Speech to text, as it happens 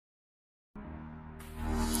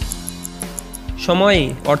সময়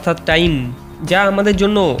অর্থাৎ টাইম, যা আমাদের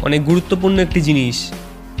জন্য অনেক গুরুত্বপূর্ণ একটি জিনিস।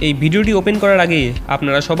 এই ভিডিওটি ওপেন করার আগে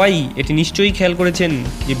আপনারা সবাই এটি নিশ্চয়ই খেয়াল করেছেন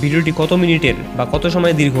যে ভিডিওটি কত মিনিটের বা কত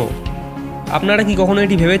সময় দীর্ঘ। আপনারা কি কখনো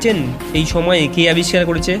এটি ভেবেছেন এই সময়ে কে আবিষ্কার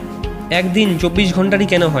করেছে? একদিন 24 ঘন্টারই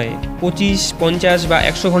কেন হয়? 25, 50 বা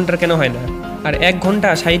 100 ঘন্টার কেন হয় না? আর 1 ঘন্টা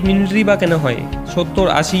 60 মিনিটেরই বা কেন হয়? 70,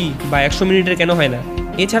 80 বা 100 মিনিটের কেন হয় না?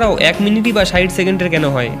 এছাড়াও 1 মিনিটই বা 60 সেকেন্ডের কেন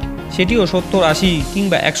হয়? সেটিও 70, 80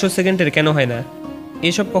 কিংবা 100 সেকেন্ডের কেন হয় না?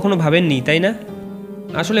 এসব কখনো ভাবেননি, তাই না?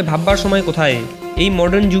 আসলে ভাববার সময় কোথায়? এই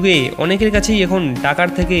মডার্ন যুগে অনেকের কাছেই এখন টাকার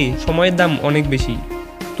থেকে সময়ের দাম অনেক বেশি।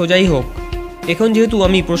 তো যাই হোক, এখন যেহেতু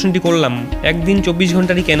আমি প্রশ্নটি করলাম একদিন 24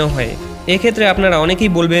 ঘন্টারই কেন হয়, এক্ষেত্রে আপনারা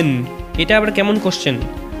অনেকেই বলবেন এটা আবার কেমন কোশ্চেন?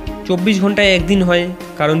 24 ঘন্টায় একদিন হয়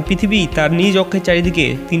কারণ পৃথিবী তার নিজ অক্ষের চারিদিকে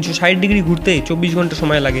 360 ডিগ্রি ঘুরতে 24 ঘন্টা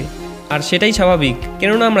সময় লাগে। আর সেটাই স্বাভাবিক,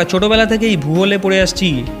 কেননা আমরা ছোটোবেলা থেকেই ভূগোলে পড়ে আসছি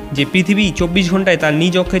যে পৃথিবী 24 ঘন্টায় তার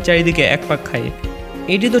নিজ অক্ষের চারিদিকে এক পাক খায়।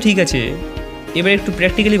 এটি তো ঠিক আছে, এবার একটু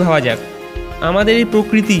প্র্যাকটিক্যালি ভাবা যাক। আমাদের এই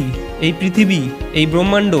প্রকৃতি, এই পৃথিবী, এই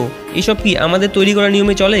ব্রহ্মাণ্ড, এসব কি আমাদের তৈরি করা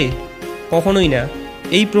নিয়মে চলে? কখনোই না।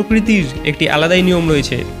 এই প্রকৃতির একটি আলাদাই নিয়ম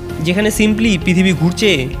রয়েছে, যেখানে সিম্পলি পৃথিবী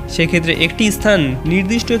ঘুরছে, সেক্ষেত্রে একটি স্থান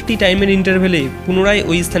নির্দিষ্ট একটি টাইমের ইন্টারভেলে পুনরায়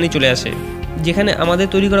ওই স্থানে চলে আসে, যেখানে আমাদের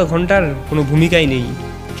তৈরি করা ঘন্টার কোনো ভূমিকাই নেই।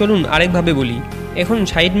 চলুন আরেকভাবে বলি, এখন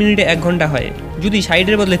 60 মিনিটে 1 ঘন্টা হয়, যদি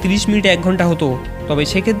 60-এর বদলে 30 মিনিটে 1 ঘন্টা হতো, তবে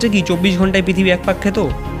সেক্ষেত্রে কি 24 ঘন্টায় পৃথিবী এক পাক খেত?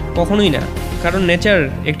 কখনোই না, কারণ নেচার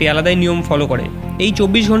একটি আলাদাই নিয়ম ফলো করে। এই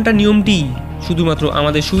 24 ঘন্টার নিয়মটি শুধুমাত্র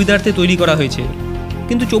আমাদের সুবিধার্থে তৈরি করা হয়েছে।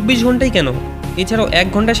 কিন্তু 24 ঘন্টাই কেন? এছাড়াও 1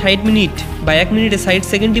 ঘন্টা 60 মিনিট বা 1 মিনিটে 60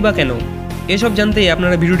 সেকেন্ডই বা কেন? এসব জানতে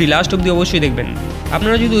আপনারা ভিডিওটি লাস্ট অবধি অবশ্যই দেখবেন।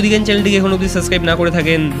 আপনারা যদি অধিজ্ঞান চ্যানেলটিকে এখন অবধি সাবস্ক্রাইব না করে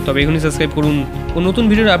থাকেন, তবে এখনই সাবস্ক্রাইব করুন ও নতুন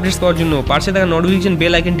ভিডিওর আপডেটস পাওয়ার জন্য পাশে থাকা নোটিফিকেশন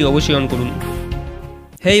বেল আইকনটি অবশ্যই অন করুন।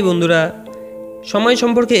 হেই বন্ধুরা, সময়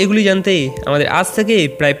সম্পর্কে এগুলি জানতে আমাদের আজ থেকে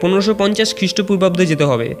প্রায় 1550 খ্রিস্টপূর্বাব্দে যেতে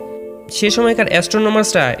হবে। সে সময়কার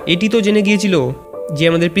অ্যাস্ট্রোনমার্সরা এটি তো জেনে গিয়েছিল যে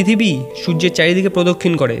আমাদের পৃথিবী সূর্যের চারিদিকে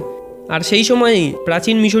প্রদক্ষিণ করে। আর সেই সময়ে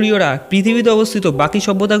প্রাচীন মিশরীয়রা পৃথিবীতে অবস্থিত বাকি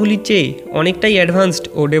সভ্যতাগুলির চেয়ে অনেকটাই অ্যাডভান্সড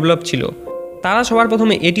ও ডেভেলপ ছিল। তারা সবার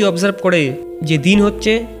প্রথমে এটি অবজার্ভ করে যে দিন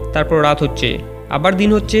হচ্ছে, তারপর রাত হচ্ছে, আবার দিন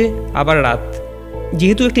হচ্ছে, আবার রাত।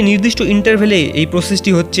 যেহেতু একটি নির্দিষ্ট ইন্টারভেলে এই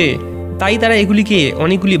প্রসেসটি হচ্ছে, তাই তারা এগুলিকে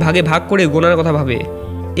অনেকগুলি ভাগে ভাগ করে গোনার কথা ভাবে।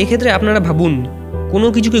 এক্ষেত্রে আপনারা ভাবুন, কোনো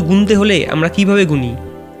কিছুকে গুনতে হলে আমরা কিভাবে গুনি?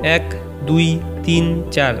 1, 2, 3,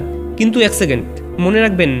 4। কিন্তু 1 সেকেন্ড, মনে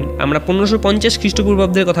রাখবেন আমরা 1550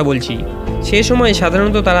 খ্রিস্টপূর্বাব্দের কথা বলছি। সে সময়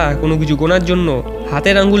সাধারণত তারা কোনো কিছু গোনার জন্য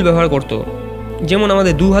হাতের আঙ্গুল ব্যবহার করত। যেমন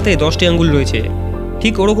আমাদের 2 হাতে 10টি আঙ্গুল রয়েছে,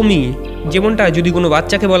 ঠিক ওরকমই যেমনটা যদি কোনো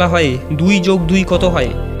বাচ্চাকে বলা হয় 2 যোগ 2 কত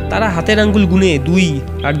হয়, তারা হাতের আঙ্গুল গুনে 2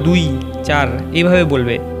 আর 2, 4 এইভাবে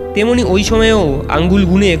বলবে। তেমনি ওই সময়েও আঙ্গুল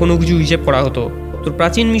গুনে কোনো কিছু হিসেব করা হতো। তো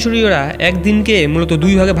প্রাচীন মিশরীয়রা এক দিনকে মূলত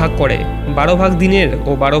 2 ভাগে ভাগ করে, 12 ভাগ দিনের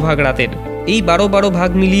ও 12 ভাগ রাতের। এই 12 ভাগ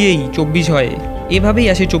মিলিয়েই 24 হয়। এভাবেই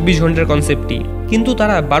আসে 24 ঘন্টার কনসেপ্টটি। কিন্তু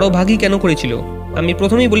তারা 12 ভাগই কেন করেছিল? আমি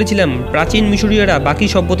প্রথমেই বলেছিলাম প্রাচীন মিশরীয়রা বাকি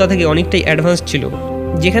সভ্যতা থেকে অনেকটাই অ্যাডভান্স ছিল,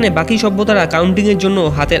 যেখানে বাকি সভ্যতারা কাউন্টিংয়ের জন্য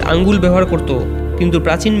হাতের আঙ্গুল ব্যবহার করত, কিন্তু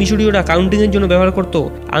প্রাচীন মিশরীয়রা কাউন্টিংয়ের জন্য ব্যবহার করত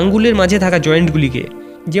আঙ্গুলের মাঝে থাকা জয়েন্টগুলিকে।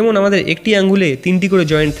 যেমন আমাদের একটি আঙ্গুলে 3টি করে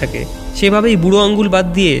জয়েন্ট থাকে, সেভাবেই বুড়ো আঙ্গুল বাদ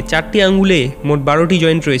দিয়ে 4টি আঙ্গুলে মোট 12টি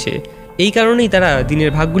জয়েন্ট রয়েছে। এই কারণেই তারা দিনের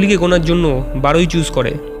ভাগগুলিকে গোনার জন্য 12ই চুজ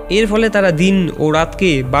করে। এর ফলে তারা দিন ও রাতকে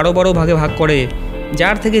 12 ভাগে ভাগ করে,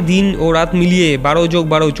 যার থেকে দিন ও রাত মিলিয়ে 12 যোগ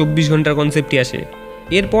 12 24 ঘন্টার কনসেপ্টটি আসে।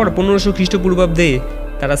 এরপর 1500 খ্রিস্টপূর্বাব্দে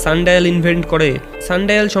তারা সানডায়াল ইনভেন্ট করে।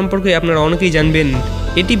 সানডায়াল সম্পর্কে আপনারা অনেকেই জানবেন।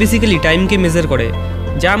 এটি বেসিক্যালি টাইমকে মেজার করে,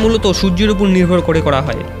 যা মূলত সূর্যের উপর নির্ভর করে করা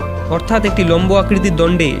হয়। অর্থাৎ একটি লম্ব আকৃতির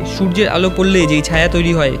দণ্ডে সূর্যের আলো পড়লে যেই ছায়া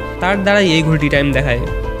তৈরি হয়, তার দ্বারাই এই ঘড়িটি টাইম দেখায়।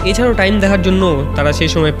 এছাড়াও টাইম দেখার জন্য তারা সেই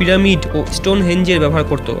সময় পিরামিড ও স্টোন হেঞ্জের ব্যবহার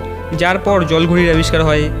করত, যার পর জলঘড়ির আবিষ্কার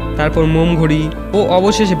হয়, তারপর মোম ঘড়ি ও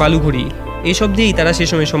অবশেষে বালু ঘড়ি। এসব দিয়েই তারা সে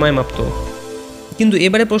সময় মাপত। কিন্তু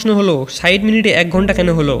এবারে প্রশ্ন হলো, 60 মিনিটে 1 ঘন্টা কেন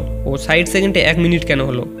হলো ও 60 সেকেন্ডে 1 মিনিট কেন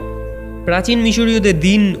হলো? প্রাচীন মিশরীয়দের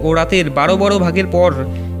দিন ও রাতের 12 ভাগের পর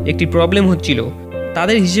একটি প্রবলেম হচ্ছিল।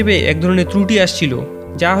 তাদের হিসেবে এক ধরনের ত্রুটি আসছিল,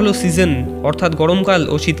 যা হলো সিজন, অর্থাৎ গরমকাল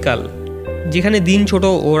ও শীতকাল। যেখানে দিন ছোট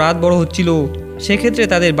ও রাত বড় হচ্ছিল, সেক্ষেত্রে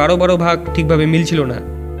তাদের 12 ভাগ ঠিকভাবে মিলছিল না।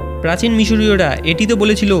 প্রাচীন মিশরীয়রা এটি তো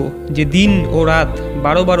বলেছিল যে দিন ও রাত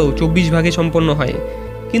 12 24 ভাগে সম্পন্ন হয়,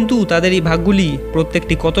 কিন্তু তাদের এই ভাগগুলি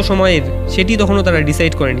প্রত্যেকটি কত সময়ের সেটি তখনও তারা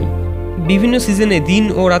ডিসাইড করেনি। বিভিন্ন সিজনে দিন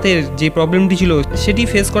ও রাতের যে প্রবলেমটি ছিল, সেটি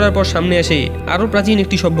ফেস করার পর সামনে আসে আরও প্রাচীন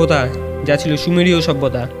একটি সভ্যতা, যা ছিল সুমেরীয়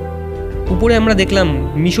সভ্যতা। উপরে আমরা দেখলাম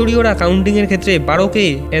মিশরীয়রা কাউন্টিংয়ের ক্ষেত্রে 12কে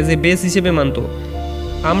অ্যাজ এ বেস হিসেবে মানত।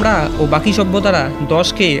 আমরা ও বাকি সভ্যতারা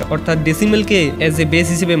 10কে অর্থাৎ ডেসিমেলকে অ্যাজ এ বেস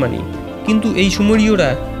হিসেবে মানি। কিন্তু এই সুমেরীয়রা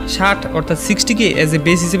 60 অর্থাৎ 60কে অ্যাজ এ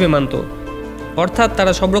বেস হিসেবে মানত। অর্থাৎ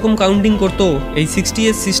তারা সব রকম কাউন্টিং করতো এই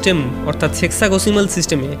 60s সিস্টেম অর্থাৎ সেক্সাগেসিমাল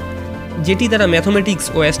সিস্টেমে, যেটি তারা ম্যাথমেটিক্স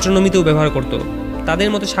ও অ্যাস্ট্রোনমিতেও ব্যবহার করত। তাদের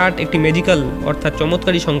মতো 60 একটি ম্যাজিক্যাল অর্থাৎ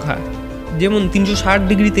চমৎকারী সংখ্যা। যেমন 360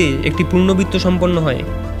 ডিগ্রিতে একটি পূর্ণবৃত্ত সম্পন্ন হয়,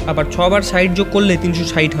 আবার 6 বার 60 যোগ করলে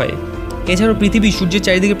 360 হয়। এছাড়াও পৃথিবী সূর্যের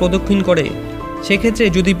চারিদিকে প্রদক্ষিণ করে। সেক্ষেত্রে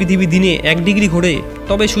যদি পৃথিবী দিনে 1 ডিগ্রি ঘোরে,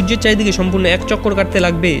 তবে সূর্যের চারিদিকে সম্পূর্ণ এক চক্কর কাটতে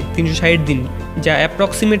লাগবে 360 দিন, যা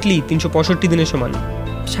অ্যাপ্রক্সিমেটলি 365 দিনের সমান।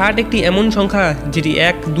 60 একটি এমন সংখ্যা যেটি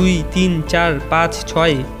 1, 2, 3, 4, 5,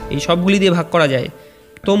 6 এই সবগুলি দিয়ে ভাগ করা যায়।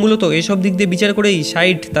 তো মূলত এসব দিক দিয়ে বিচার করেই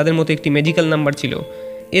 60 তাদের মতো একটি ম্যাজিক্যাল নাম্বার ছিল।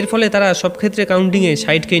 এর ফলে তারা সব ক্ষেত্রে কাউন্টিংয়ে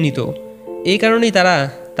 60কেই নিত। এই কারণেই তারা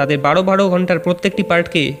তাদের 12 ঘন্টার প্রত্যেকটি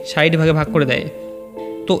পার্টকে 60 ভাগে ভাগ করে দেয়।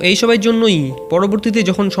 তো এইসবের জন্যই পরবর্তীতে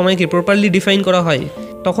যখন সময়কে প্রপারলি ডিফাইন করা হয়,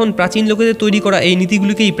 তখন প্রাচীন লোকেদের তৈরি করা এই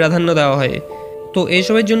নীতিগুলিকেই প্রাধান্য দেওয়া হয়। তো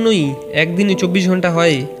এইসবের জন্যই একদিনে 24 ঘন্টা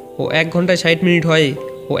হয়, ও 1 ঘন্টায় 60 মিনিট হয়,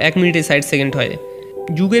 ও 1 মিনিটে 60 সেকেন্ড হয়।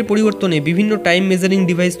 যুগের পরিবর্তনে বিভিন্ন টাইম মেজারিং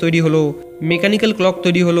ডিভাইস তৈরি হলো, মেকানিক্যাল ক্লক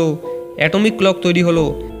তৈরি হলো, অ্যাটমিক ক্লক তৈরি হলো,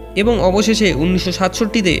 এবং অবশেষে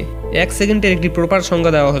 1967-তে 1 সেকেন্ডের একটি প্রপার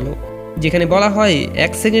সংজ্ঞা দেওয়া হলো, যেখানে বলা হয়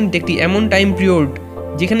 1 সেকেন্ড একটি এমন টাইম পিরিয়ড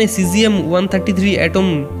যেখানে সিজিয়াম 133 অ্যাটম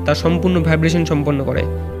তার সম্পূর্ণ ভাইব্রেশন সম্পন্ন করে।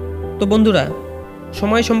 তো বন্ধুরা,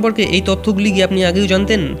 সময় সম্পর্কে এই তথ্যগুলি কি আপনি আগেও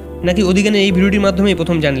জানতেন, নাকি অধিজ্ঞানের এই ভিডিওটির মাধ্যমেই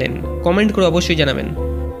প্রথম জানলেন? কমেন্ট করে অবশ্যই জানাবেন।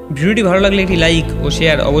 ভিডিওটি ভালো লাগলে একটি লাইক ও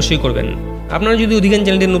শেয়ার অবশ্যই করবেন। আপনারা যদি অধিজ্ঞান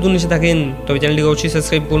চ্যানেলটি নতুন এসে থাকেন, তবে চ্যানেলটিকে অবশ্যই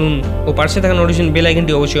সাবস্ক্রাইব করুন ও পাশে থাকা নোটিফিকেশন বেল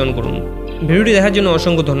আইকনটি অবশ্যই অন করুন। ভিডিওটি দেখার জন্য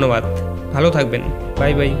অসংখ্য ধন্যবাদ। ভালো থাকবেন।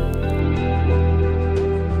 Bye bye.